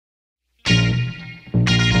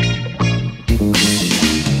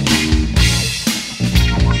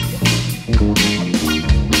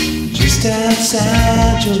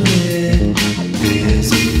inside your head.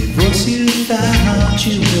 There's a voice you thought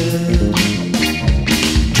you heard,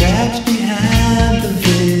 trapped behind the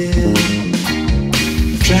veil,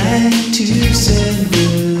 trying to send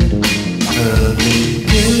word of a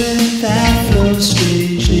current that flows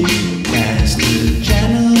strangely past the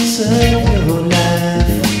channels of your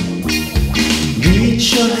life.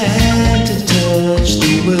 Reach your hand to touch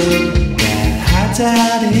the world that hides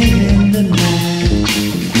out in the night.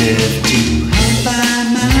 Left to hunt by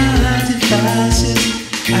my devices,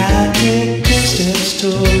 I take those steps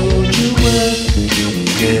toward your world.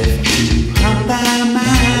 Left to hunt by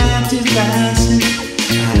my devices,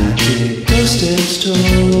 I take those steps toward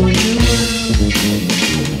your world.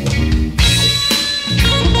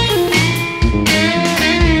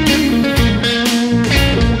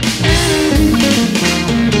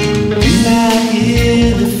 And I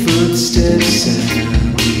hear the footsteps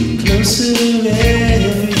sounding closer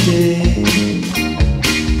every day.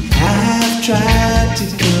 I have tried to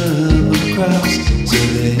come across so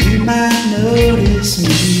that you might notice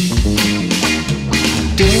me. I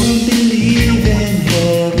don't believe in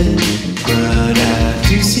heaven, but I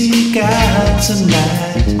do seek out some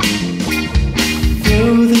light.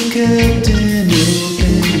 Throw the curtain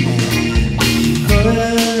open and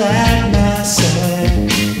behold at my side.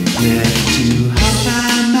 Left to hide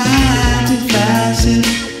by my devices,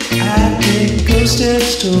 I take those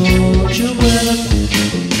steps toward your world.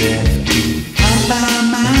 Left to hide by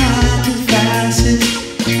my devices,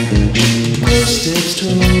 I take those steps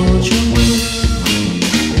toward your world.